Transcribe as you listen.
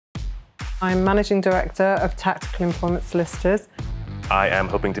I'm Managing Director of Tactical Employment Solicitors. I am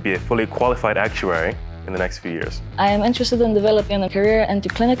hoping to be a fully qualified actuary in the next few years. I am interested in developing a career into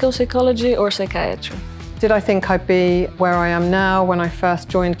clinical psychology or psychiatry. Did I think I'd be where I am now when I first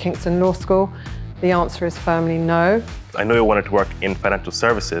joined Kingston Law School? The answer is firmly no. I knew I wanted to work in financial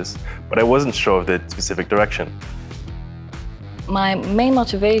services, but I wasn't sure of the specific direction. My main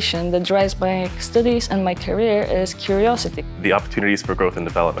motivation that drives my studies and my career is curiosity. The opportunities for growth and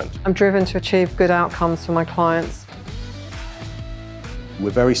development. I'm driven to achieve good outcomes for my clients. We're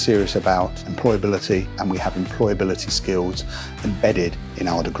very serious about employability, and we have employability skills embedded in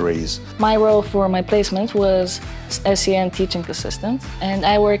our degrees. My role for my placement was SEN teaching assistant, and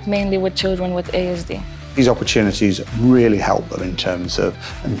I work mainly with children with ASD. These opportunities really help them in terms of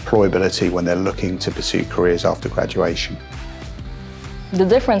employability when they're looking to pursue careers after graduation. The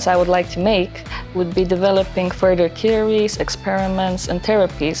difference I would like to make would be developing further theories, experiments, and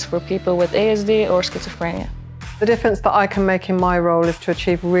therapies for people with ASD or schizophrenia. The difference that I can make in my role is to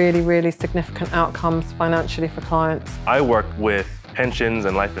achieve really significant outcomes financially for clients. I work with pensions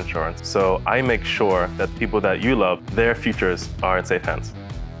and life insurance, so I make sure that people that you love, their futures are in safe hands.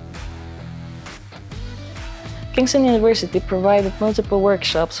 Kingston University provided multiple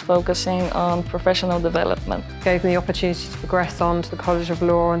workshops focusing on professional development. It gave me the opportunity to progress on to the College of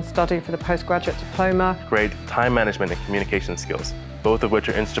Law and study for the postgraduate diploma. Great time management and communication skills, both of which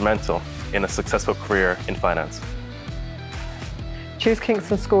are instrumental in a successful career in finance. Choose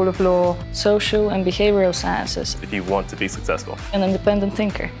Kingston School of Law. Social and behavioural sciences. If you want to be successful. An independent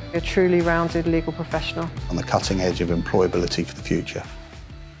thinker. A truly rounded legal professional. On the cutting edge of employability for the future.